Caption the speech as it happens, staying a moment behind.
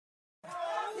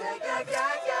We just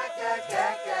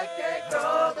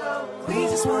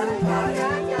want to party,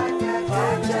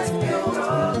 just you.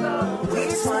 We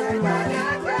just want to party,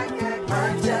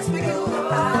 just you.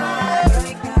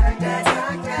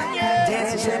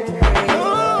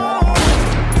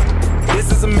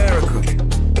 This is America.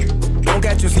 Don't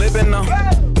catch you slipping now.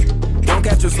 Don't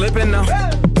catch you slipping now.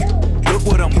 Look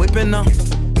what I'm whipping now.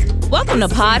 Welcome to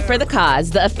Pod for the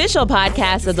Cause, the official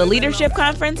podcast of the Leadership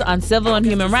Conference on Civil and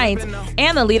Human Rights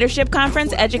and the Leadership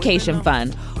Conference Education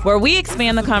Fund, where we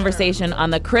expand the conversation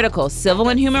on the critical civil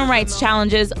and human rights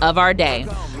challenges of our day.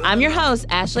 I'm your host,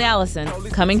 Ashley Allison,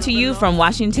 coming to you from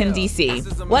Washington, D.C.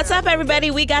 What's up, everybody?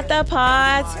 We got the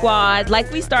Pod Squad, like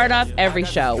we start off every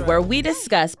show, where we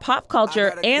discuss pop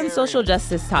culture and social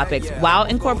justice topics while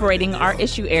incorporating our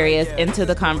issue areas into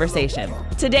the conversation.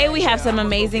 Today, we have some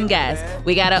amazing guests.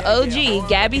 We got an OG,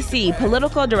 Gabby C.,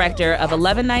 Political Director of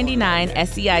 1199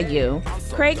 SEIU,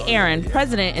 Craig Aaron,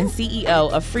 President and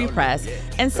CEO of Free Press,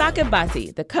 and Saqib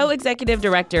Bhatti, the Co-Executive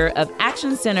Director of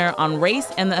Action Center on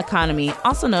Race and the Economy,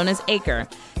 also known as ACRE.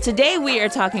 Today, we are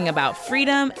talking about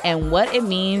freedom and what it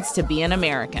means to be an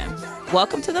American.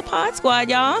 Welcome to the Pod Squad,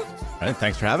 y'all. All right,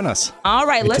 thanks for having us. All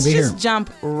right, let's just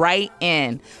jump right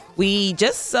in. We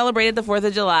just celebrated the 4th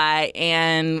of July,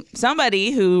 and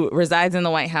somebody who resides in the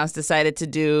White House decided to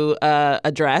do a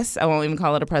address. I won't even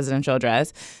call it a presidential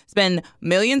address. Spend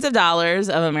millions of dollars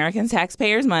of American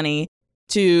taxpayers' money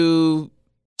to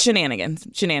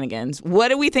shenanigans. What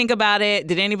do we think about it?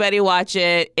 Did anybody watch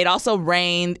it? It also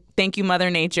rained. Thank you, Mother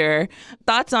Nature.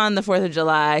 Thoughts on the 4th of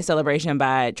July celebration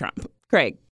by Trump?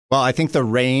 Craig. Well, I think the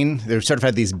rain, they've sort of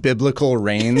had these biblical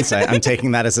rains. I'm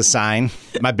taking that as a sign.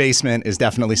 My basement is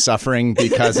definitely suffering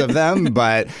because of them,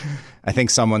 but I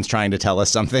think someone's trying to tell us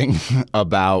something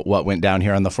about what went down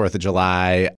here on the 4th of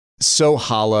July. So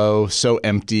hollow, so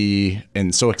empty,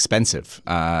 and so expensive.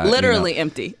 Literally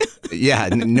empty. Yeah,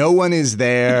 no one is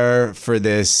there for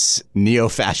this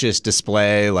neo-fascist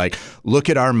display. Like, look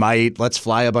at our might. Let's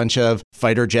fly a bunch of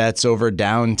fighter jets over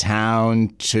downtown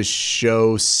to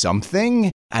show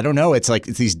something. I don't know. It's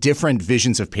these different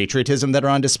visions of patriotism that are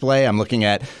on display. I'm looking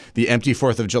at the empty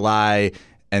 4th of July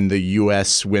and the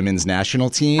U.S. women's national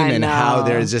team and how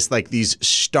there's just these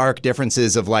stark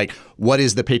differences of what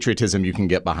is the patriotism you can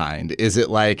get behind? Is it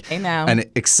an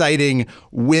exciting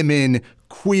women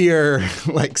queer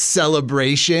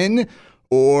celebration,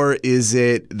 or is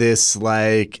it this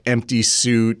empty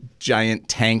suit giant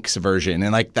tanks version?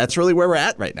 And that's really where we're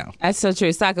at right now. That's so true.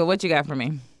 Saqib, what you got for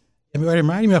me? It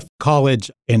reminded me of college.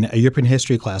 In a European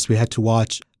history class, we had to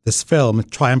watch this film,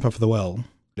 Triumph of the Will.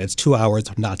 It's 2 hours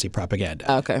of Nazi propaganda.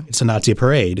 Okay. It's a Nazi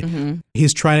parade. Mm-hmm.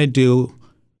 He's trying to do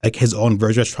his own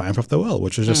version of Triumph of the Will,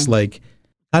 which is just kind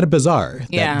of bizarre.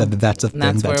 Yeah. That's a thing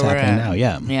that's happening now.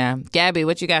 Yeah. Yeah. Gabby,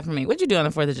 what you got for me? What you do on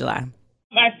the 4th of July?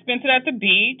 I spent it at the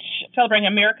beach, celebrating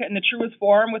America in the truest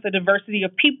form with a diversity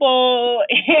of people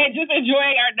and just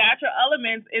enjoying our natural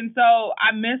elements. And so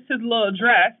I missed his little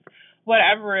dress,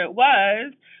 whatever it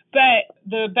was. But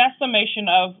the best summation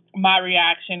of my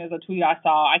reaction is a tweet I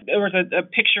saw. There was a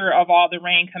picture of all the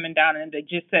rain coming down, and they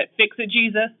just said, "Fix it,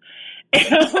 Jesus."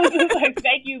 And I was just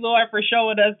thank you, Lord, for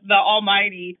showing us the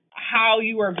Almighty how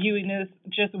you are viewing this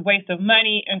just waste of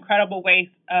money, incredible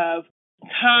waste of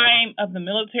time of the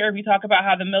military. We talk about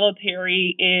how the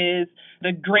military is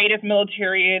the greatest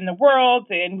military in the world,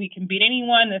 and we can beat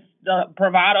anyone. It's the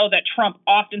bravado that Trump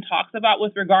often talks about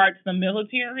with regard to the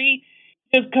military.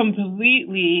 Just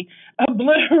completely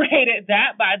obliterated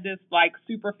that by this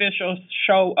superficial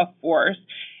show of force.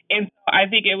 And so I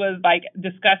think it was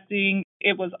disgusting.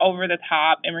 It was over the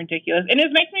top and ridiculous. And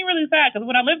it makes me really sad because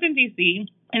when I lived in D.C.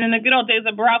 and in the good old days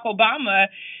of Barack Obama,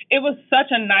 it was such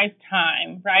a nice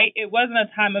time, right? It wasn't a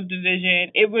time of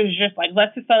division. It was just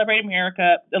let's just celebrate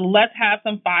America. Let's have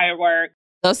some fireworks.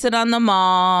 Go sit on the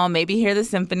mall, maybe hear the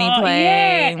symphony play.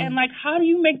 Yeah, and how do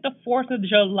you make the 4th of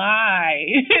July?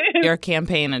 Your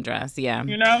campaign address, yeah.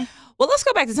 You know? Well, let's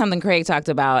go back to something Craig talked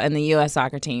about in the U.S.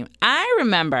 soccer team. I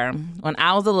remember when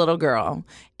I was a little girl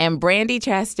and Brandy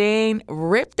Chastain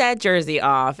ripped that jersey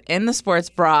off in the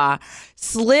sports bra,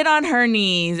 slid on her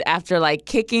knees after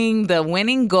kicking the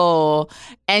winning goal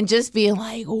and just being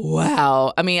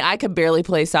wow. I mean, I could barely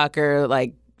play soccer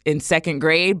in 2nd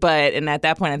grade, and at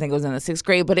that point, I think it was in the 6th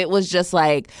grade, but it was just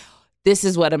this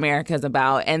is what America's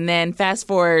about. And then fast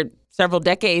forward several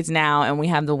decades now, and we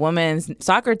have the women's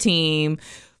soccer team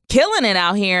killing it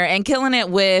out here and killing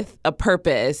it with a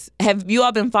purpose. Have you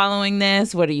all been following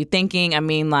this? What are you thinking? I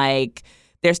mean,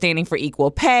 they're standing for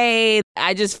equal pay.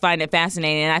 I just find it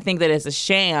fascinating. And I think that it's a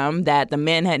sham that the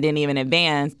men didn't even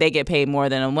advance. They get paid more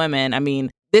than the women. I mean,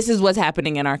 this is what's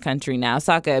happening in our country now.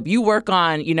 Saka, you work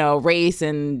on, race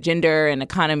and gender and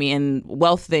economy and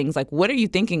wealth things. Like, what are you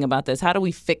thinking about this? How do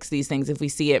we fix these things if we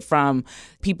see it from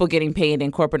people getting paid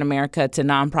in corporate America to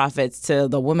nonprofits to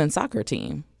the women's soccer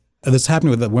team? This happening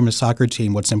with the women's soccer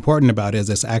team, what's important about it is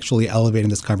it's actually elevating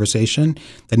this conversation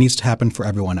that needs to happen for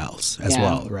everyone else as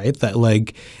well, right? That,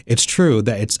 like, it's true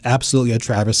that it's absolutely a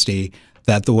travesty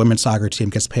that the women's soccer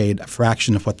team gets paid a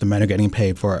fraction of what the men are getting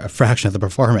paid for a fraction of the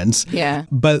performance. Yeah.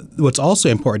 But what's also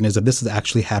important is that this is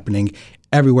actually happening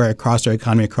everywhere across our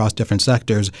economy, across different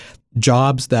sectors.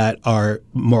 Jobs that are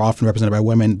more often represented by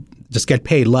women just get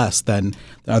paid less than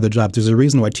other jobs. There's a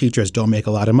reason why teachers don't make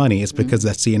a lot of money. It's because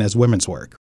that's seen as women's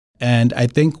work. And I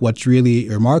think what's really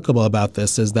remarkable about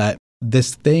this is that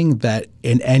this thing that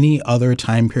in any other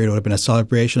time period would have been a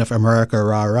celebration of America,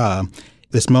 rah-rah,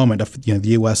 this moment of the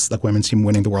U.S. women's team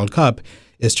winning the World Cup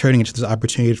is turning into this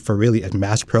opportunity for really a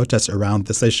mass protest around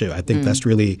this issue. I think that's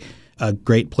really a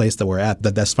great place that we're at,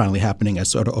 that's finally happening as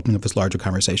sort of opening up this larger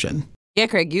conversation. Yeah,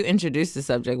 Craig, you introduced the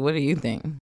subject. What do you think?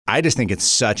 I just think it's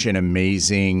such an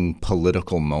amazing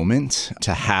political moment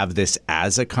to have this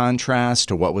as a contrast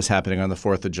to what was happening on the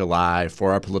 4th of July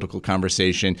for our political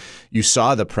conversation. You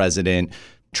saw the president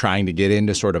trying to get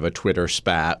into sort of a Twitter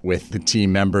spat with the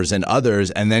team members and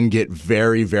others and then get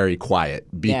very, very quiet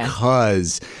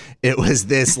because it was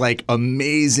this like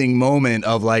amazing moment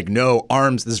of like, no,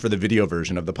 arms. This is for the video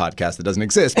version of the podcast that doesn't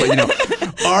exist,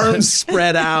 but arms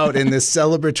spread out in this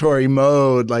celebratory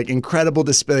mode, like incredible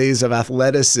displays of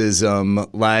athleticism,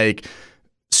 like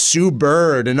Sue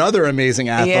Bird, another amazing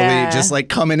athlete, just like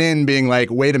coming in being like,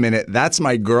 wait a minute, that's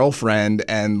my girlfriend.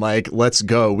 And like, let's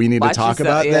go. We need to talk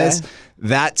about this.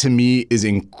 That to me is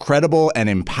incredible and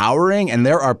empowering. And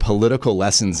there are political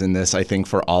lessons in this, I think,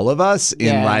 for all of us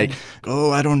in like,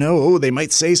 oh, I don't know. Oh, they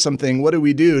might say something. What do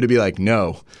we do? To be like,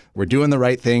 no, we're doing the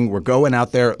right thing. We're going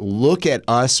out there. Look at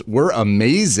us. We're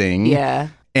amazing. Yeah.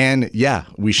 And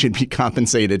we should be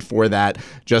compensated for that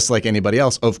just like anybody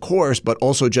else, of course, but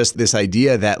also just this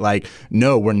idea that like,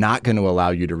 no, we're not going to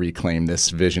allow you to reclaim this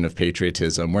vision of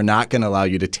patriotism. We're not going to allow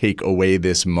you to take away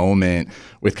this moment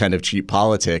with kind of cheap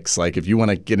politics. Like if you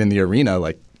want to get in the arena,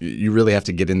 like you really have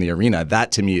to get in the arena.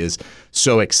 That to me is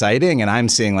so exciting. And I'm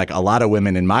seeing like a lot of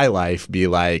women in my life be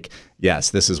like,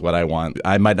 yes, this is what I want.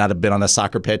 I might not have been on a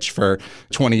soccer pitch for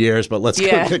 20 years, but let's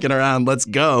go kicking around. Let's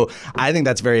go. I think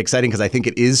that's very exciting because I think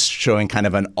it is showing kind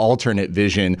of an alternate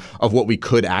vision of what we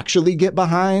could actually get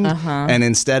behind. And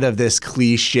instead of this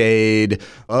cliched,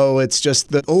 oh, it's just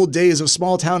the old days of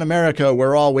small town America,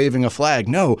 we're all waving a flag.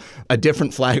 No, a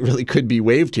different flag really could be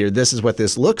waved here. This is what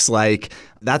this looks like.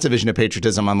 That's a vision of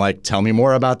patriotism. I'm like, tell me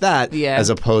more about that, as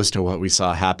opposed to what we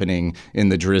saw happening in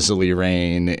the drizzly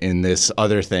rain in this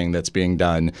other thing that's being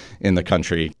done in the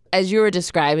country. As you were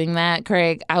describing that,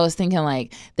 Craig, I was thinking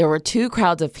like there were two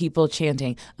crowds of people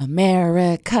chanting,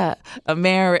 America,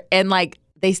 America, and like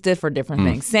they stood for different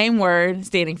things. Same word,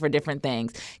 standing for different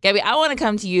things. Gabby, I want to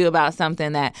come to you about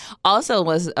something that also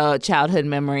was a childhood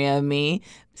memory of me.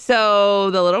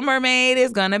 So The Little Mermaid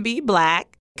is going to be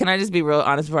black. Can I just be real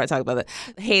honest before I talk about that?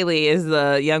 Haley is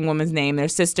the young woman's name. They're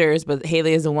sisters, but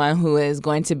Haley is the one who is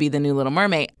going to be the new Little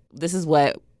Mermaid. This is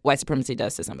what white supremacy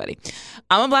does to somebody.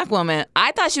 I'm a black woman.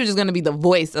 I thought she was just going to be the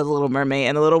voice of the Little Mermaid,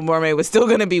 and the Little Mermaid was still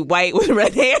going to be white with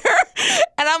red hair.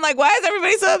 And I'm like, why is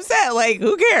everybody so upset? Like,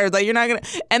 who cares? Like, you're not going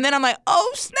to. And then I'm like,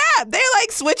 oh, snap. They're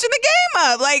like switching the game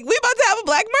up. Like, we about to have a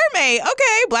black mermaid.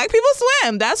 Okay, black people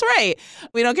swim. That's right.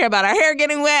 We don't care about our hair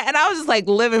getting wet. And I was just like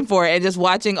living for it and just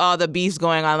watching all the beefs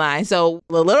going online. So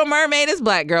the Little Mermaid is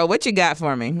black, girl. What you got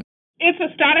for me? It's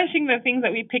astonishing the things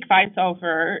that we pick fights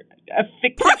over. A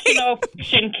fictional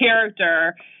fiction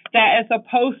character that is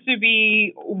supposed to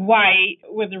be white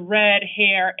with red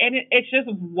hair. And it's just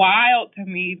wild to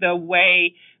me the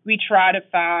way we try to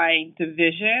find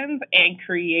divisions and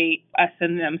create us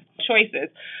and them choices.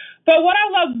 But what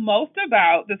I love most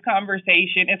about this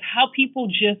conversation is how people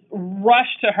just rush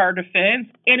to her defense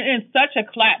and in such a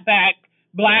clapback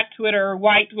Black Twitter,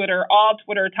 white Twitter, all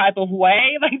Twitter type of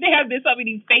way. Like they have so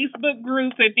many Facebook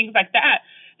groups and things like that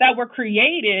were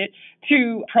created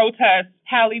to protest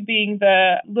Halle being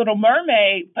the Little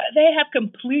Mermaid, but they have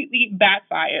completely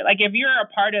backfired. Like if you're a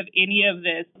part of any of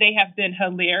this, they have been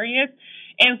hilarious.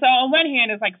 And so on one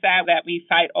hand, it's like sad that we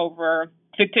fight over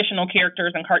fictional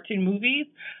characters in cartoon movies.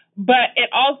 But it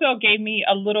also gave me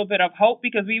a little bit of hope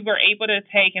because we were able to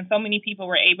take, and so many people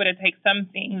were able to take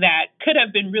something that could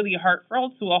have been really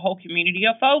hurtful to a whole community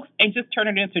of folks and just turn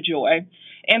it into joy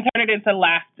and turn it into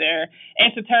laughter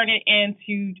and to turn it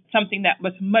into something that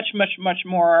was much, much, much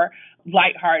more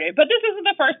lighthearted. But this isn't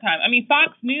the first time. I mean,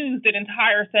 Fox News did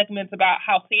entire segments about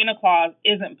how Santa Claus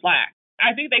isn't black.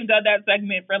 I think they've done that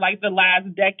segment for like the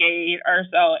last decade or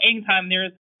so. Anytime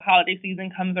there's holiday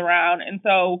season comes around. And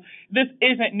so this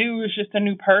isn't new, it's just a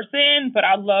new person, but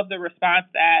I love the response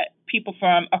that people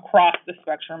from across the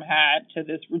spectrum had to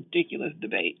this ridiculous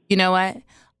debate. You know what?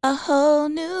 A whole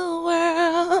new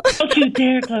world. Don't you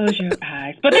dare close your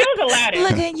eyes. But that was Aladdin.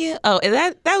 Look at you. Oh,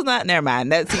 that was not, never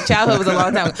mind. Childhood was a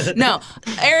long time ago. No,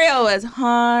 Ariel was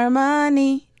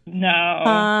Harmony.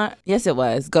 No. Yes, it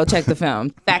was. Go check the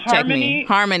film. Fact check me.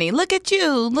 Harmony. Look at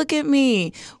you. Look at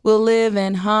me. We'll live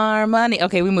in harmony.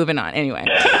 Okay, we're moving on. Anyway.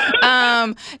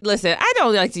 Listen, I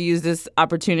don't like to use this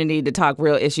opportunity to talk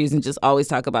real issues and just always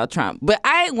talk about Trump. But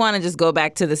I want to just go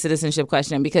back to the citizenship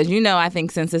question because, I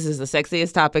think since this is the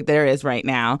sexiest topic there is right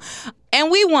now,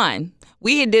 and we won.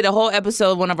 We did a whole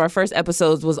episode. One of our first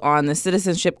episodes was on the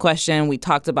citizenship question. We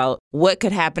talked about what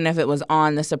could happen if it was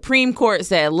on. The Supreme Court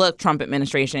said, look, Trump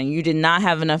administration, you did not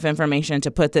have enough information to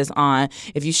put this on.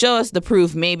 If you show us the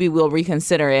proof, maybe we'll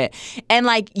reconsider it. And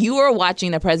you are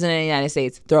watching the president of the United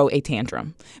States throw a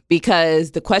tantrum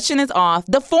because the question is off.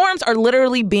 The forms are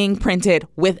literally being printed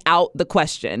without the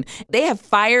question. They have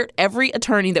fired every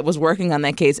attorney that was working on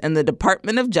that case in the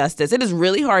Department of Justice. It is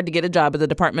really hard to get a job at the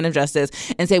Department of Justice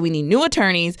and say we need new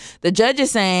attorneys. The judge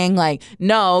is saying,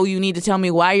 no, you need to tell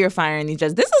me why you're firing these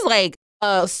judges. This is like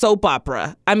a soap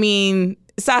opera. I mean,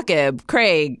 Saqib,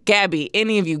 Craig, Gabby,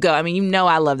 any of you go. I mean,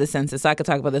 I love the census, so I could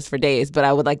talk about this for days, but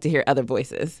I would like to hear other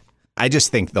voices. I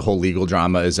just think the whole legal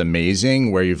drama is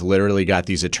amazing, where you've literally got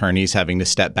these attorneys having to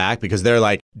step back because they're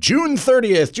like, June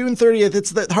 30th, it's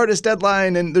the hardest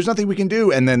deadline and there's nothing we can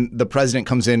do. And then the president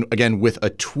comes in again with a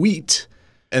tweet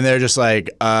and they're just like,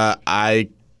 I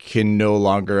can no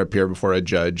longer appear before a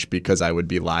judge because I would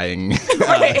be lying.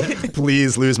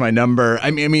 Please lose my number. I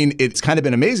mean, it's kind of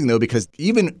been amazing, though, because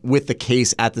even with the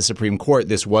case at the Supreme Court,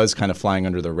 this was kind of flying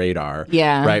under the radar,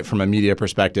 right, from a media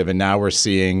perspective. And now we're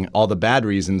seeing all the bad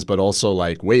reasons, but also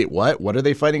wait, what? What are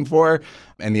they fighting for?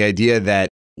 And the idea that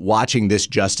watching this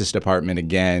Justice Department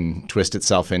again twist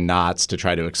itself in knots to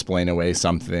try to explain away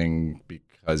something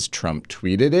because Trump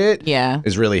tweeted it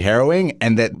is really harrowing,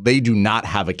 and that they do not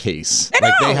have a case.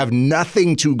 They have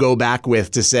nothing to go back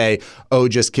with to say, oh,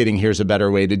 just kidding, here's a better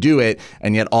way to do it.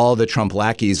 And yet all the Trump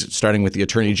lackeys, starting with the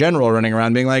attorney general, running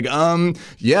around being like,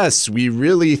 yes, we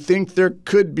really think there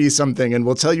could be something and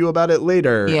we'll tell you about it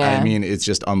later. Yeah. I mean, it's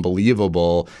just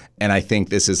unbelievable. And I think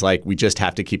this is we just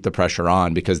have to keep the pressure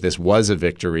on because this was a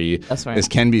victory. That's right. This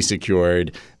can be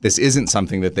secured. This isn't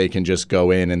something that they can just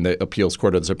go in and the appeals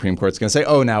court or the Supreme Court is going to say,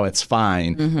 oh, now it's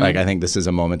fine. Mm-hmm. I think this is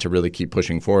a moment to really keep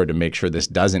pushing forward to make sure this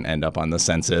doesn't end up on the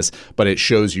census. But it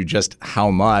shows you just how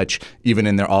much, even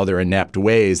in all their inept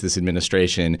ways, this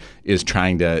administration is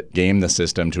trying to game the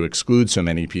system to exclude so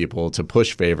many people, to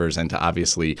push favors, and to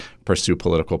obviously pursue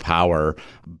political power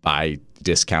by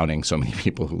discounting so many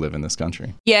people who live in this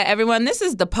country. Yeah, everyone, this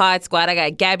is the Pod Squad. I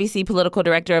got Gabby C., Political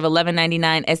Director of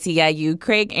 1199 SEIU,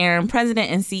 Craig Aaron, President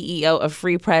and CEO of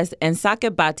Free Press, and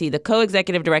Saqib Bhatti, the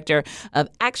Co-Executive Director of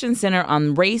Action Center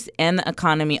on Race and the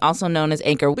Economy, also known as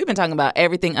Anchor. We've been talking about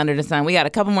everything under the sun. We got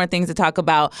a couple more things to talk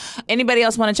about. Anybody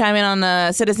else want to chime in on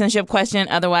the citizenship question?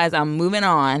 Otherwise, I'm moving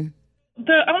on.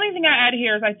 The only thing I add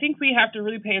here is I think we have to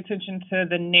really pay attention to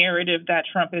the narrative that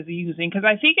Trump is using, because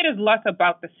I think it is less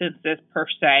about the census per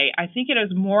se. I think it is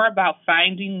more about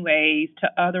finding ways to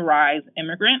otherize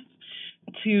immigrants,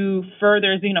 to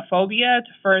further xenophobia,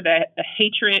 to further the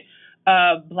hatred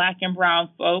of Black and brown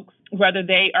folks, whether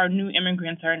they are new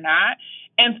immigrants or not.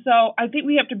 And so I think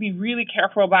we have to be really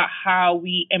careful about how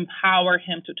we empower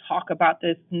him to talk about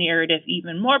this narrative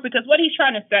even more, because what he's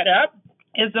trying to set up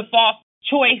is the false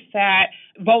choice that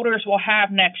voters will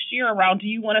have next year around, do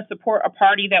you want to support a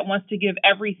party that wants to give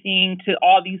everything to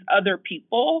all these other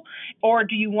people? Or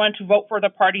do you want to vote for the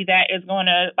party that is going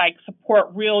to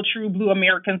support real, true blue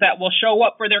Americans that will show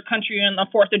up for their country on the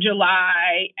 4th of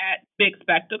July at big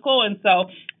spectacle? And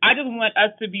so I just want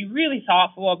us to be really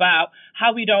thoughtful about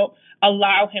how we don't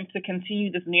allow him to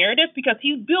continue this narrative, because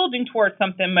he's building towards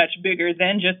something much bigger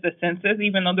than just the census,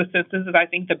 even though the census is, I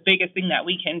think, the biggest thing that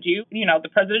we can do. The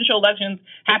presidential elections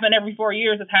happen every 4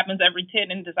 years. It happens every 10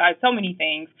 and decides so many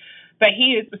things. But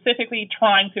he is specifically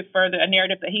trying to further a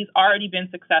narrative that he's already been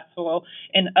successful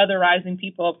in otherizing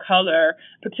people of color,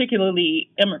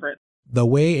 particularly immigrants. The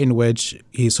way in which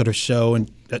he's sort of shown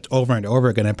that over and over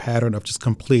again a pattern of just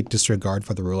complete disregard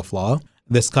for the rule of law.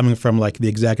 This coming from the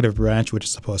executive branch, which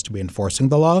is supposed to be enforcing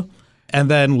the law. And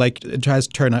then it tries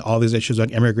to turn all these issues on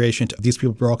immigration to these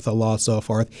people broke the law, so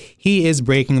forth. He is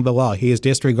breaking the law. He is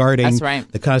disregarding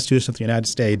the Constitution of the United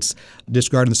States,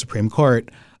 disregarding the Supreme Court.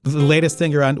 The latest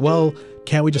thing around,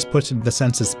 can't we just push the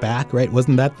census back, right?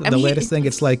 Wasn't that the latest thing?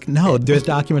 It's like, no, there's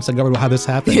documents that govern how this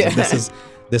happens. Yeah.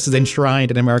 This is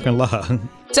enshrined in American law.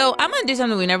 So I'm going to do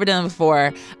something we've never done before.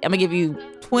 I'm going to give you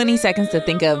 20 seconds to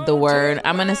think of the word.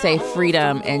 I'm going to say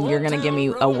freedom, and you're going to give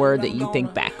me a word that you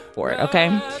think back for it, okay?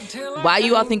 While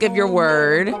you all think of your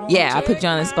word, I put you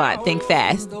on the spot. Think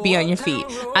fast. Be on your feet.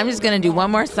 I'm just going to do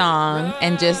one more song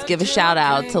and just give a shout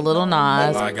out to Lil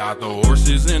Nas. I got the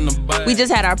horses in the back. We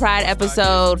just had our Pride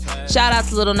episode. Shout out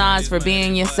to Lil Nas for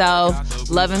being yourself,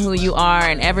 loving who you are,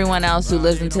 and everyone else who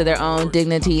lives into their own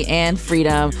dignity and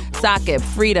freedom. Socket,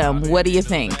 freedom, what do you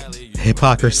think?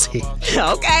 Hypocrisy.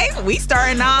 Okay, we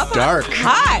starting off dark.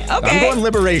 Hot. Okay. I'm going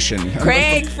liberation.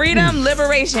 Craig, freedom,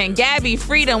 liberation. Gabby,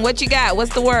 freedom, what you got?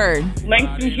 What's the word?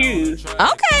 Langston Hughes.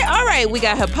 Okay, all right. We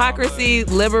got hypocrisy,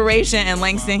 liberation, and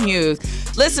Langston Hughes.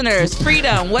 Listeners,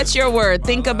 freedom, what's your word?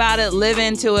 Think about it, live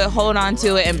into it, hold on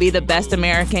to it, and be the best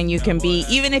American you can be.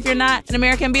 Even if you're not an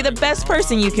American, be the best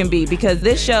person you can be, because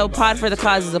this show, Pod for the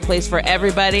Cause, is a place for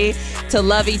everybody to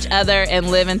love each other and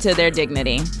live into their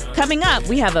dignity. Coming up,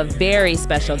 we have a very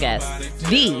special guest,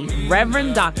 the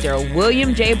Reverend Dr.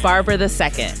 William J. Barber II.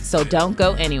 So don't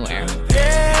go anywhere.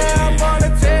 Yeah, I'm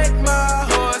gonna take my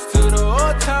horse to the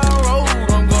old town road.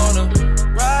 I'm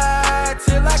gonna ride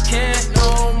till I can't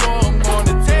no more. I'm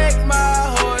gonna take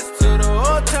my horse to the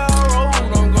old town road.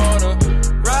 I'm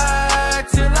gonna ride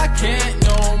till I can't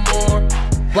no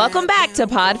more. Welcome back to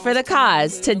Pod for the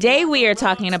Cause. Today we are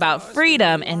talking about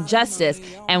freedom and justice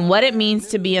and what it means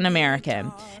to be an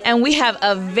American. And we have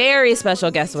a very special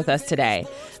guest with us today,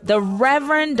 the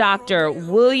Reverend Dr.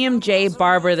 William J.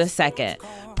 Barber II,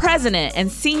 President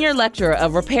and Senior Lecturer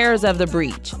of Repairers of the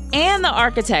Breach, and the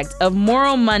architect of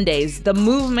Moral Mondays, the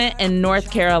movement in North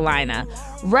Carolina.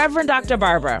 Reverend Dr.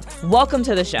 Barber, welcome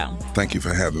to the show. Thank you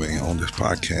for having me on this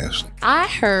podcast. I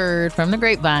heard from the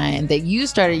grapevine that you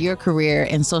started your career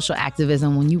in social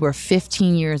activism when you were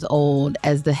 15 years old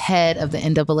as the head of the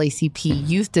NAACP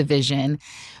Youth Division.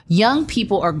 Young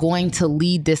people are going to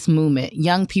lead this movement.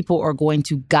 Young people are going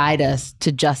to guide us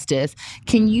to justice.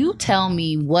 Can you tell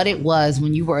me what it was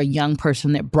when you were a young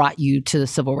person that brought you to the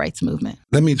civil rights movement?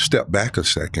 Let me step back a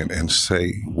second and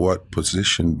say what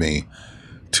positioned me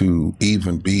to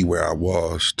even be where I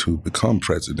was to become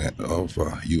president of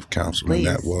Youth Council. Please.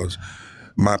 And that was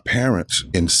my parents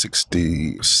in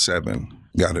 1967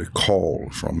 got a call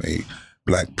from a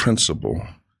black principal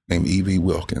named E.V.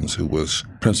 Wilkins, who was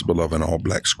principal of an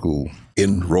all-black school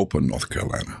in Roper, North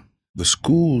Carolina. The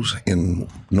schools in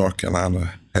North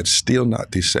Carolina had still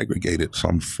not desegregated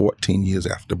some 14 years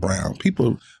after Brown.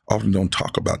 People often don't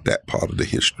talk about that part of the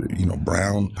history. You know,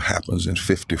 Brown happens in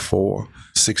 54,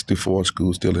 64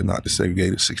 schools still had not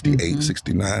desegregated, 68,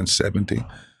 69, 70.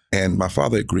 And my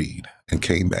father agreed and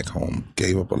came back home,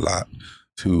 gave up a lot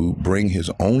to bring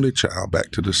his only child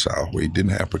back to the South where he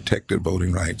didn't have protected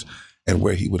voting rights and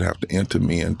where he would have to enter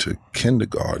me into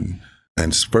kindergarten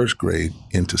and first grade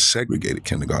into segregated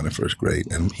kindergarten and first grade.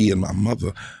 And he and my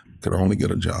mother could only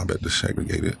get a job at the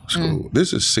segregated school.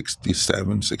 This is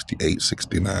 67, 68,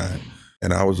 69.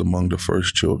 And I was among the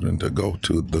first children to go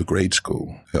to the grade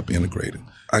school, help integrate it.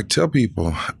 I tell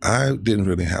people I didn't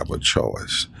really have a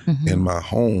choice. In my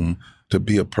home, to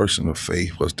be a person of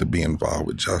faith was to be involved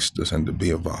with justice, and to be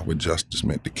involved with justice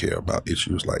meant to care about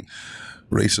issues like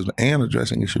racism and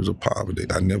addressing issues of poverty.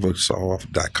 I never saw a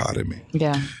dichotomy.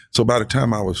 Yeah. So by the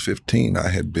time I was 15, I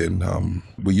had been,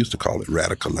 we used to call it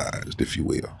radicalized, if you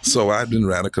will. So I'd been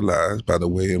radicalized by the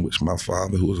way in which my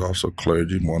father, who was also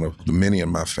clergy, one of the many in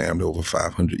my family, over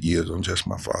 500 years on just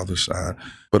my father's side,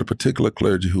 but a particular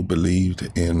clergy who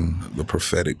believed in the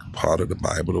prophetic part of the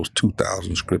Bible, those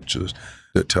 2,000 scriptures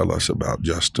that tell us about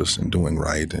justice and doing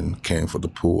right and caring for the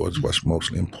poor is what's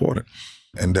mostly important.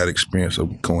 And that experience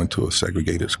of going to a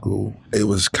segregated school, it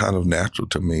was kind of natural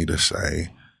to me to say,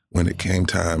 when it came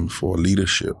time for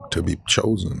leadership to be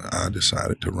chosen, I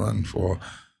decided to run for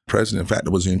president. In fact,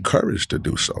 I was encouraged to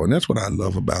do so. And that's what I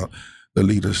love about the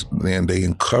leaders then. They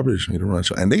encouraged me to run.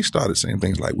 And they started saying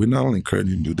things like, we're not only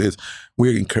encouraging you to do this,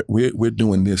 we're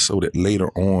doing this so that later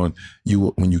on,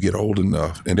 when you get old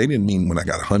enough, and they didn't mean when I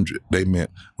got 100, they meant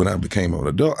when I became an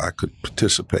adult, I could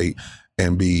participate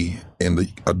and be in the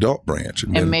adult branch.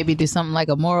 And then, maybe do something like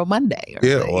a Moral Monday.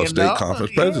 Or state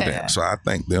conference president. Yeah. So I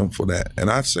thank them for that.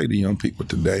 And I say to young people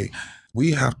today,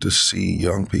 we have to see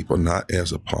young people not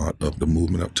as a part of the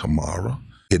movement of tomorrow.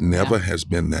 It never has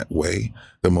been that way.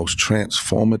 The most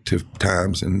transformative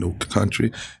times in the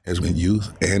country is when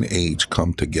youth and age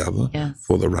come together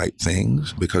for the right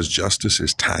things, because justice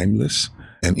is timeless.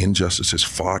 and injustice is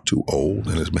far too old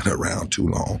and has been around too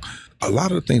long. A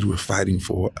lot of the things we're fighting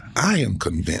for, I am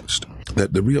convinced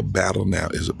that the real battle now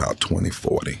is about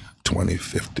 2040,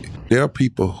 2050. There are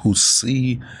people who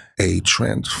see a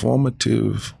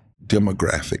transformative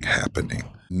demographic happening.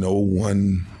 No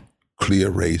one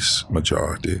clear race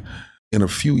majority. In a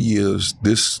few years,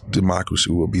 this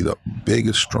democracy will be the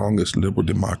biggest, strongest liberal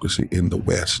democracy in the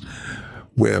West,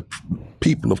 where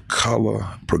people of color,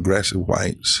 progressive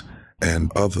whites,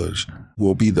 and others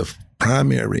will be the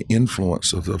primary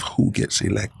influencers of who gets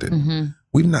elected. Mm-hmm.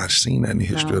 We've not seen that in the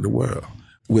history of the world,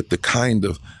 with the kind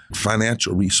of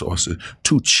financial resources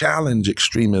to challenge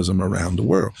extremism around the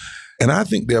world. And I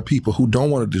think there are people who don't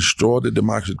want to destroy the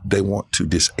democracy. They want to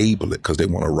disable it because they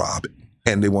want to rob it.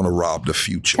 And they want to rob the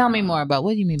future. Tell me more about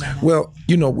what do you mean by that? Well,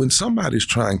 when somebody's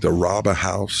trying to rob a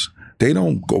house, they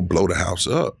don't go blow the house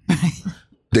up.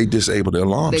 They disable the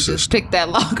alarm system. They just pick that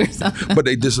lock or something. But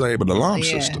they disable the alarm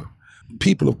system.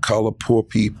 People of color, poor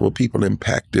people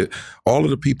impacted, all of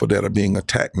the people that are being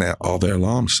attacked now are their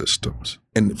alarm systems.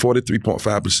 And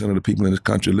 43.5% of the people in this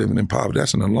country living in poverty,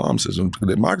 that's an alarm system. The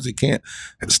democracy can't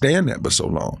stand that but so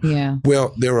long. Yeah.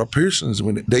 Well, there are persons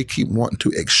when they keep wanting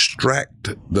to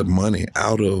extract the money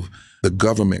out of the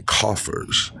government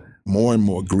coffers, more and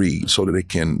more greed, so that they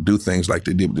can do things like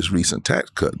they did with this recent tax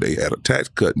cut. They had a tax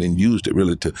cut and then used it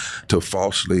really to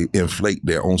falsely inflate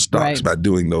their own stocks by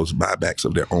doing those buybacks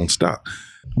of their own stock.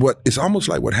 It's almost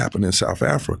like what happened in South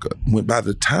Africa. When by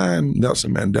the time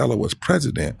Nelson Mandela was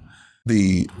president,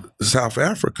 the South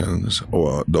Africans,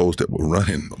 or those that were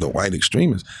running the white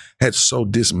extremists, had so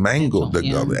dismantled the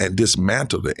government and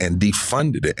dismantled it and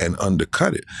defunded it and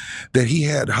undercut it that he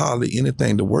had hardly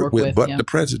anything to work with but the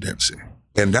presidency.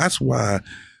 And that's why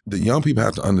the young people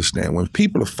have to understand, when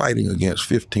people are fighting against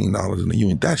 $15 in the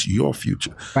union, that's your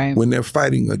future. Right. When they're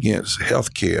fighting against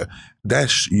health care,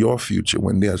 that's your future.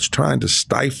 When they're trying to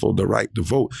stifle the right to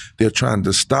vote, they're trying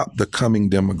to stop the coming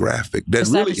demographic that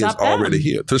really is already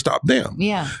here, to stop them.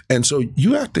 Yeah. And so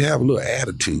you have to have a little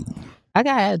attitude. I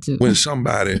got attitude. When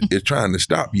somebody is trying to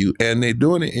stop you and they're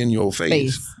doing it in your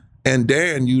face. And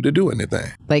daring you to do anything.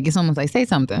 Like it's almost like, say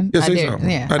something. Yeah, say something.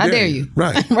 Yeah, I dare you.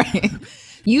 Right. Right.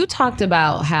 You talked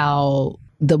about how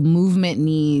the movement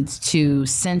needs to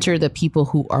center the people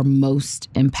who are most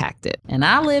impacted. And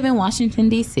I live in Washington,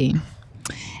 D.C.,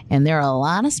 and there are a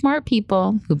lot of smart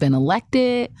people who've been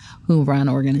elected, who run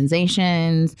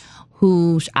organizations,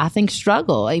 who I think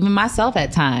struggle, even myself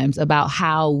at times, about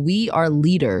how we are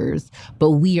leaders,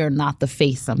 but we are not the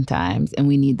face sometimes, and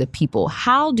we need the people.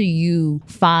 How do you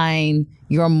find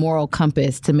your moral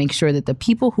compass to make sure that the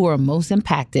people who are most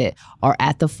impacted are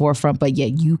at the forefront, but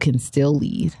yet you can still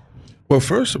lead? Well,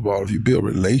 first of all, if you build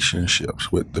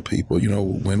relationships with the people,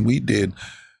 when we did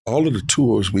all of the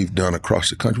tours we've done across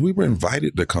the country, we were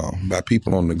invited to come by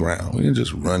people on the ground. We didn't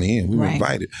just run in. We were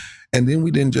invited. And then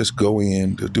we didn't just go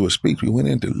in to do a speech. We went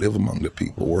in to live among the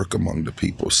people, work among the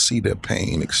people, see their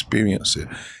pain, experience it,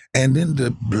 and then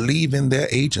to believe in their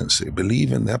agency,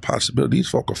 believe in their possibility. These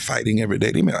folk are fighting every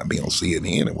day. They may not be on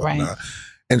CNN and whatnot. Right.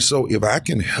 And so if I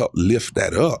can help lift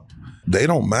that up, they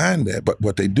don't mind that. But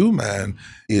what they do mind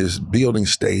is building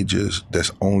stages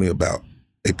that's only about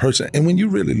a person. And when you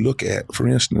really look at, for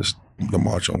instance, the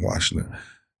March on Washington,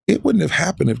 it wouldn't have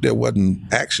happened if there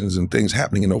wasn't actions and things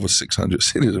happening in over 600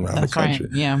 cities around the country.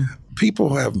 Right. Yeah.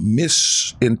 People have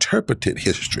misinterpreted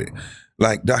history,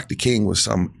 like Dr. King was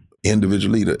some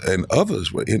individual leader and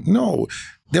others were. No,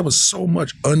 there was so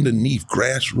much underneath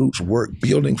grassroots work,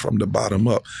 building from the bottom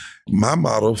up. My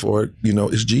motto for it,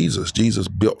 is Jesus. Jesus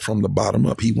built from the bottom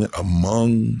up. He went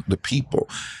among the people.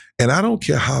 And I don't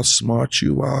care how smart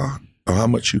you are or how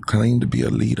much you claim to be a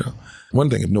leader. One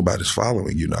thing, if nobody's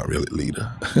following, you're not really a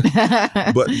leader.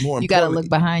 But more you got to look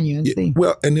behind you and see.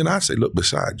 Well, and then I say, look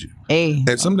beside you. Hey.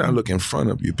 And sometimes look in front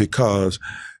of you, because,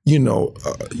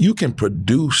 you can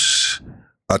produce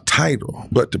a title,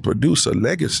 but to produce a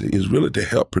legacy is really to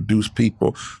help produce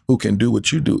people who can do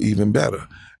what you do even better.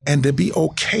 And to be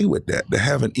okay with that, to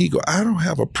have an ego. I don't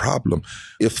have a problem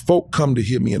if folk come to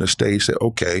hear me on a stage, say,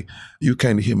 okay, you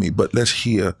came to hear me, but let's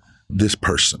hear this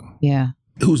person. Yeah.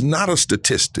 Who's not a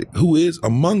statistic, who is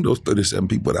among those 37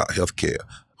 people without health care,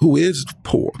 who is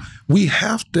poor. We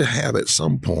have to have at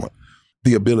some point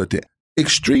the ability.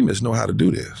 Extremists know how to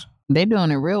do this. They're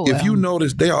doing it real well. If you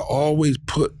notice, they are always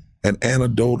put an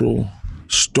anecdotal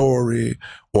story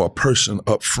or a person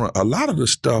up front. A lot of the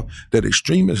stuff that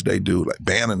extremists they do, like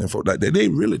Bannon and folks like that, they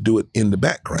really do it in the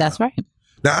background. That's right.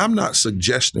 Now, I'm not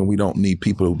suggesting we don't need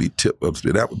people who be tipped up.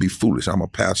 That would be foolish. I'm a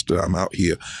pastor. I'm out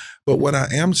here. But what I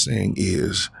am saying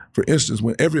is, for instance,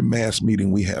 when every mass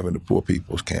meeting we have in the Poor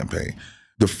People's Campaign,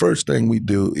 The first thing we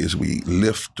do is we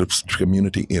lift the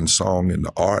community in song and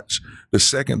the arts. The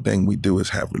second thing we do is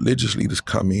have religious leaders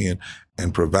come in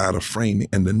and provide a framing.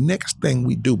 And the next thing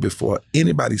we do before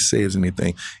anybody says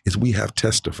anything is we have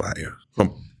testifiers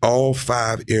from all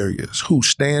 5 areas who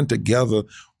stand together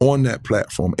on that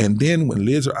platform. And then when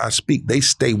Liz or I speak, they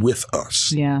stay with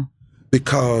us. Yeah.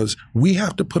 Because we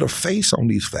have to put a face on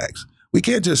these facts. We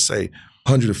can't just say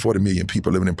 140 million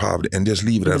people living in poverty and just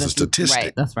leave it as a statistic.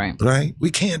 Right, that's right. Right? We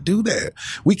can't do that.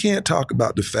 We can't talk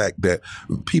about the fact that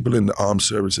people in the armed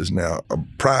services now,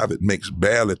 private makes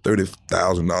barely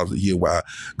 $30,000 a year while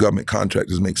government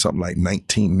contractors make something like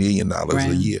 $19 million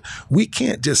a year. We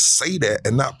can't just say that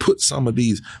and not put some of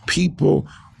these people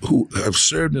who have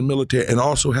served in the military and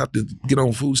also have to get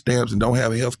on food stamps and don't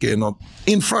have health care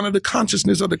in front of the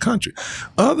consciousness of the country.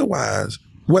 Otherwise,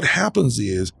 what happens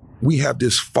is we have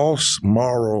this false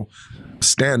moral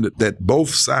standard that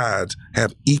both sides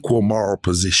have equal moral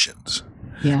positions.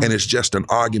 Yeah. And it's just an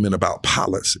argument about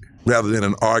policy rather than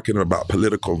an argument about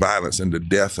political violence and the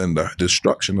death and the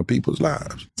destruction of people's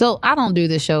lives. So I don't do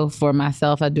this show for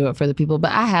myself. I do it for the people.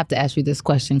 But I have to ask you this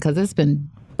question because it's been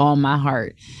on my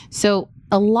heart. So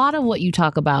a lot of what you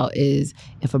talk about is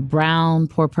if a brown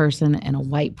poor person and a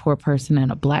white poor person and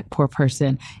a black poor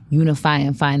person unify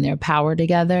and find their power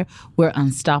together, we're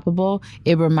unstoppable.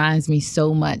 It reminds me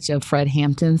so much of Fred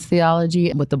Hampton's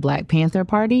theology with the Black Panther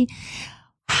Party.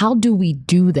 How do we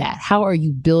do that? How are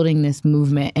you building this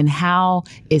movement? And how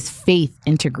is faith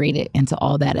integrated into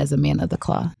all that as a man of the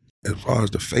cloth? As far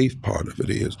as the faith part of it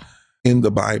is, in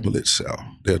the Bible itself,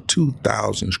 there are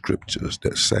 2,000 scriptures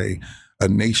that say a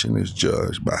nation is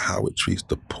judged by how it treats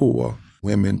the poor,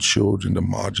 women, children, the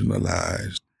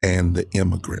marginalized, and the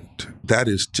immigrant. That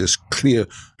is just clear.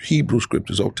 Hebrew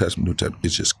scriptures, Old Testament, New Testament,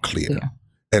 it's just clear. Yeah.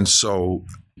 And so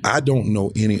I don't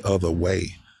know any other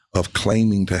way of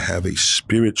claiming to have a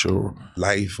spiritual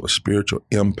life or spiritual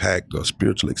impact or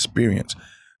spiritual experience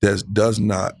that does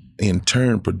not in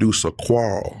turn produce a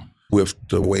quarrel with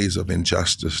the ways of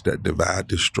injustice that divide,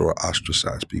 destroy,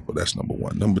 ostracize people. That's number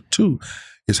one. Number two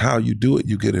is how you do it.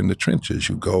 You get in the trenches.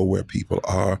 You go where people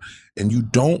are, and you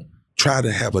don't try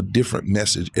to have a different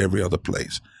message every other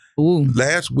place. Ooh.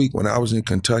 Last week when I was in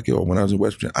Kentucky or when I was in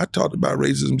West Virginia, I talked about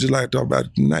racism just like I talked about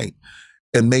it tonight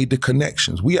and made the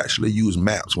connections. We actually use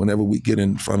maps whenever we get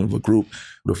in front of a group.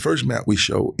 The first map we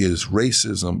show is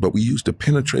racism, but we use the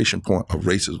penetration point of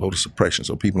racist voter suppression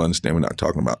so people understand we're not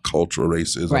talking about cultural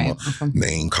racism or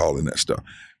name calling, that stuff.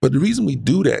 But the reason we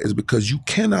do that is because you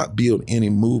cannot build any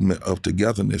movement of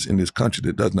togetherness in this country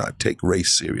that does not take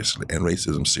race seriously and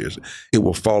racism seriously. It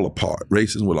will fall apart.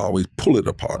 Racism will always pull it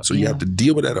apart. So you have to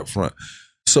deal with that up front.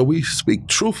 So we speak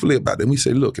truthfully about it, and we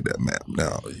say, look at that map.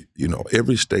 Now, you know,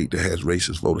 every state that has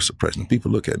racist voter suppression,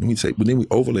 people look at it and we say, but then we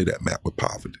overlay that map with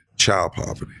poverty, child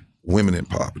poverty, women in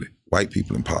poverty, white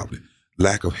people in poverty,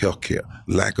 lack of health care,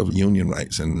 lack of union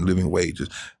rights and living wages,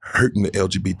 hurting the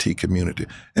LGBT community.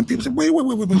 And people say, wait,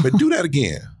 do that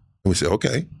again. And we say,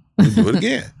 okay, we'll do it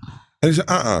again. And they say,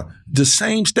 the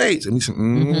same states. And we say,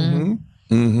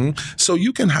 So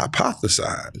you can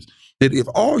hypothesize that if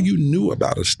all you knew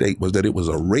about a state was that it was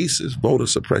a racist voter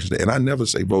suppression state, and I never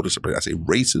say voter suppression, I say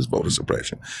racist voter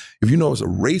suppression. If you know it's a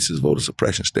racist voter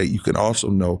suppression state, you can also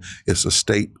know it's a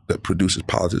state that produces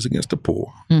policies against the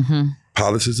poor,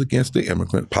 policies against the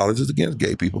immigrant, policies against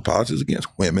gay people, policies against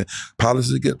women,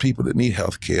 policies against people that need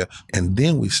health care. And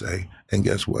then we say, and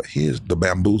guess what? Here's the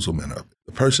bamboozlement of it.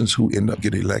 The persons who end up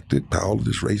getting elected by all of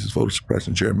this racist voter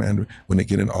suppression, gerrymandering, when they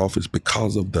get in office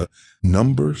because of the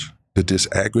numbers, the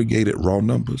disaggregated raw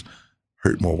numbers,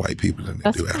 hurt more white people than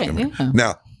they do African Americans.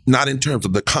 Now, not in terms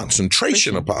of the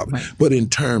concentration of poverty, but in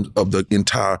terms of the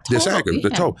entire disaggregate, the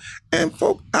total. And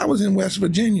folk, I was in West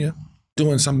Virginia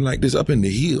doing something like this up in the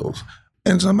hills,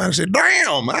 and somebody said,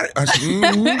 damn, I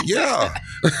said, yeah,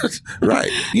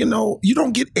 right. You know, you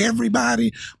don't get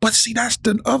everybody, but see, that's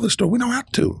the other story. We don't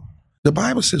have to. The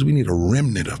Bible says we need a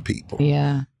remnant of people.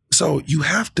 Yeah. So you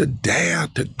have to dare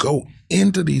to go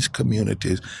into these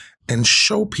communities and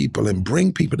show people and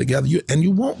bring people together. And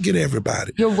you won't get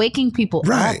everybody. You're waking people up.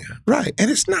 Right. And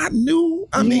it's not new.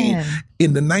 I mean,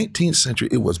 in the 19th century,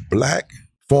 it was Black,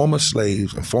 former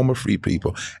slaves and former free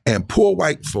people and poor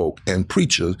white folk and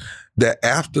preachers that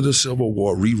after the Civil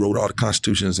War rewrote all the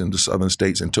constitutions in the southern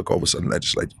states and took over southern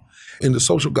legislature. In the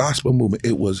social gospel movement,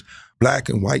 it was Black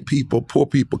and white people, poor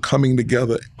people coming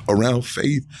together around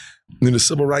faith. In the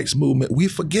civil rights movement, we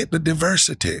forget the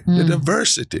diversity.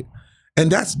 And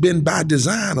that's been by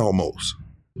design almost.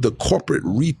 The corporate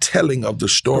retelling of the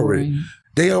story.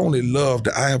 They only love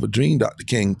the I Have a Dream, Dr.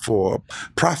 King, for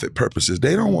profit purposes.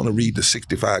 They don't want to read the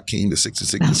 65 King, the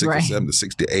 66, the 67, the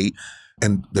 68.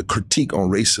 and the critique on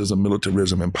racism,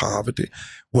 militarism, and poverty.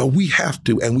 Well, we have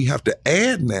to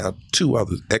add now two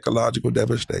others: ecological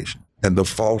devastation and the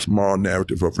false moral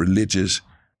narrative of religious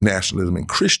nationalism and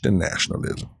Christian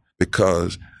nationalism,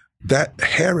 because that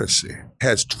heresy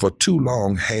has for too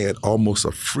long had almost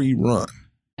a free run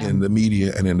in the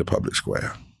media and in the public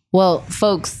square. Well,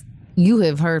 folks, you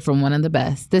have heard from one of the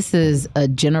best. This is a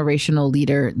generational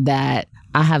leader that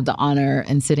I have the honor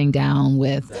in sitting down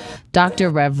with, Dr.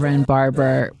 Reverend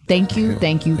Barber. Thank you,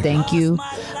 thank you, thank you.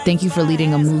 Thank you for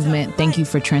leading a movement. Thank you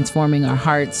for transforming our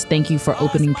hearts. Thank you for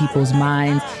opening people's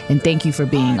minds. And thank you for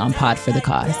being on Pod for the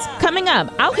Cause. Coming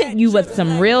up, I'll hit you with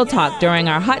some real talk during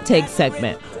our Hot Takes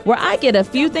segment, where I get a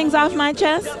few things off my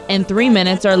chest in 3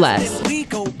 minutes or less. We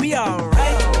gon' be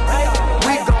alright.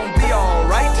 We gon' be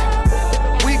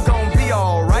alright. We gon' be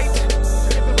alright.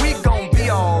 We gon'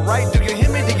 be alright. Do you hear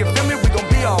me? Do you feel me? We gon'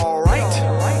 be alright.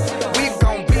 We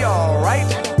gon' be alright.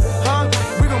 Huh?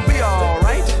 We gon' be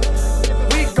alright.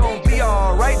 We gon' be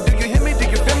alright. Do you hear me? Do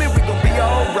you feel me? We gon' be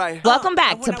alright. Welcome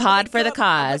back to Pod for the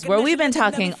Cause, where we've been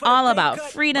talking all about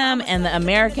freedom and the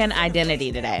American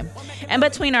identity today. And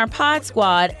between our pod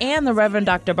squad and the Reverend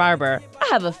Dr. Barber, I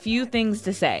have a few things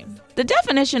to say. The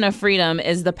definition of freedom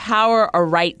is the power or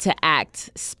right to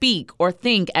act, speak, or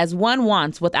think as one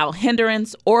wants without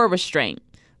hindrance or restraint.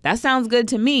 That sounds good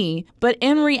to me, but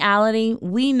in reality,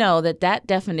 we know that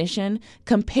definition,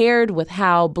 compared with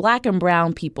how Black and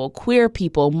brown people, queer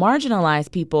people,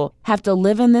 marginalized people have to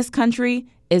live in this country,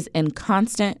 is in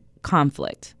constant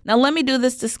conflict. Now, let me do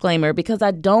this disclaimer because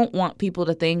I don't want people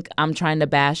to think I'm trying to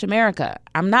bash America.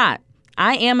 I'm not.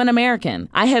 I am an American.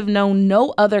 I have known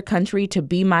no other country to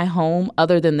be my home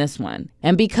other than this one.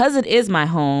 And because it is my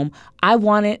home, I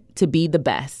want it to be the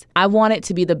best. I want it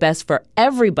to be the best for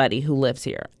everybody who lives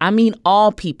here. I mean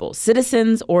all people,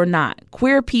 citizens or not,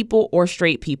 queer people or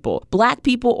straight people, Black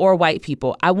people or white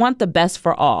people. I want the best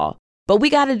for all. But we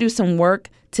got to do some work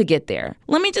to get there.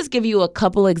 Let me just give you a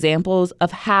couple examples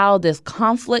of how this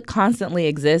conflict constantly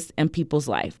exists in people's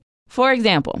life. For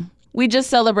example, we just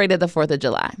celebrated the 4th of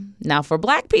July. Now, for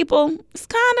Black people, it's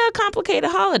kind of a complicated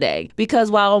holiday because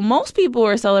while most people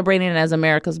were celebrating it as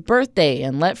America's birthday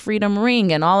and let freedom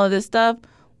ring and all of this stuff,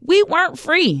 we weren't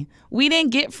free. We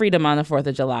didn't get freedom on the 4th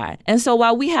of July. And so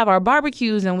while we have our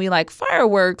barbecues and we like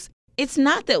fireworks, it's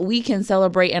not that we can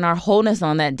celebrate in our wholeness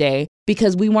on that day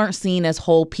because we weren't seen as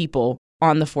whole people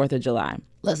on the 4th of July.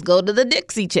 Let's go to the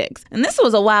Dixie Chicks. And this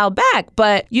was a while back,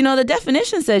 but the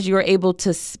definition says you were able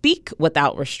to speak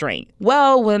without restraint.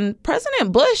 Well, when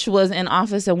President Bush was in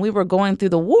office and we were going through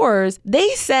the wars, they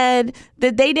said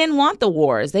that they didn't want the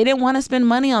wars. They didn't want to spend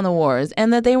money on the wars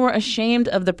and that they were ashamed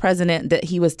of the president that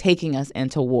he was taking us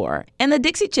into war. And the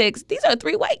Dixie Chicks, these are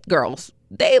 3 white girls.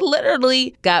 They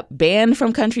literally got banned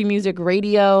from country music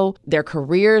radio. Their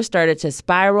careers started to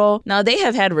spiral. Now, they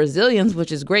have had resilience,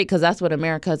 which is great because that's what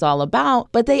America is all about.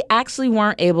 But they actually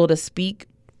weren't able to speak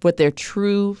with their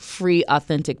true, free,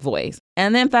 authentic voice.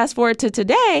 And then fast forward to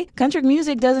today, country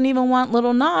music doesn't even want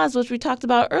Lil Nas, which we talked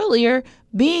about earlier,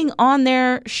 being on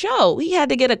their show. He had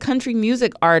to get a country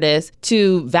music artist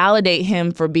to validate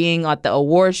him for being at the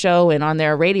award show and on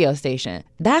their radio station.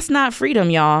 That's not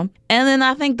freedom, y'all. And then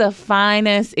I think the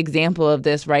finest example of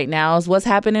this right now is what's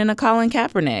happening to Colin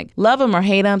Kaepernick. Love him or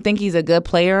hate him, think he's a good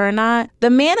player or not,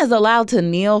 the man is allowed to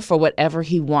kneel for whatever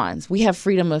he wants. We have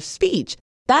freedom of speech.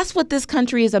 That's what this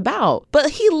country is about. But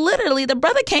the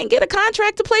brother can't get a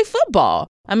contract to play football.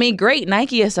 I mean, great,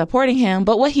 Nike is supporting him,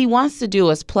 but what he wants to do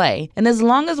is play. And as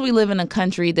long as we live in a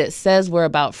country that says we're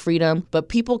about freedom, but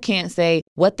people can't say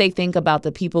what they think about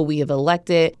the people we have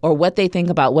elected or what they think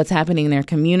about what's happening in their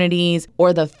communities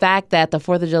or the fact that the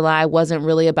 4th of July wasn't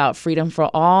really about freedom for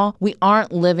all, we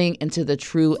aren't living into the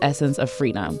true essence of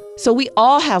freedom. So we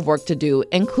all have work to do,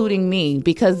 including me,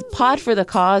 because Pod for the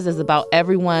Cause is about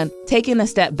everyone taking a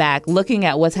step back, looking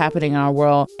at what's happening in our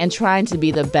world and trying to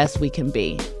be the best we can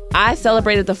be. I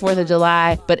celebrated the 4th of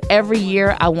July, but every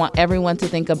year I want everyone to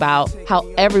think about how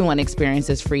everyone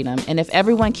experiences freedom. And if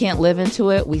everyone can't live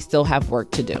into it, we still have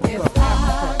work to do. If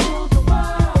I rule the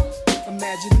world,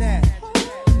 imagine that.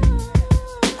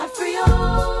 I free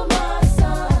all my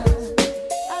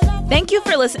sons. Thank you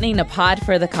for listening to Pod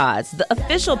for the Cause, the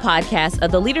official podcast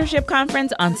of the Leadership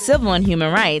Conference on Civil and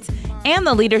Human Rights and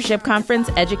the Leadership Conference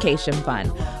Education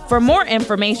Fund. For more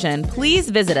information, please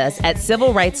visit us at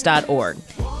civilrights.org.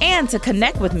 And to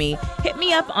connect with me, hit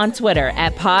me up on Twitter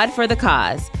at Pod for the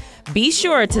Cause. Be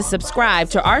sure to subscribe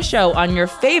to our show on your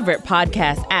favorite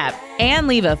podcast app and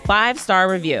leave a 5-star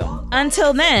review.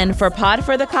 Until then, for Pod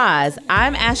for the Cause,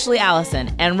 I'm Ashley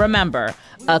Allison. And remember,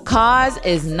 a cause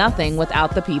is nothing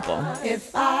without the people. If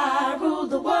I rule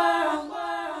the world,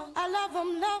 I love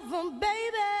on,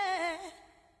 baby.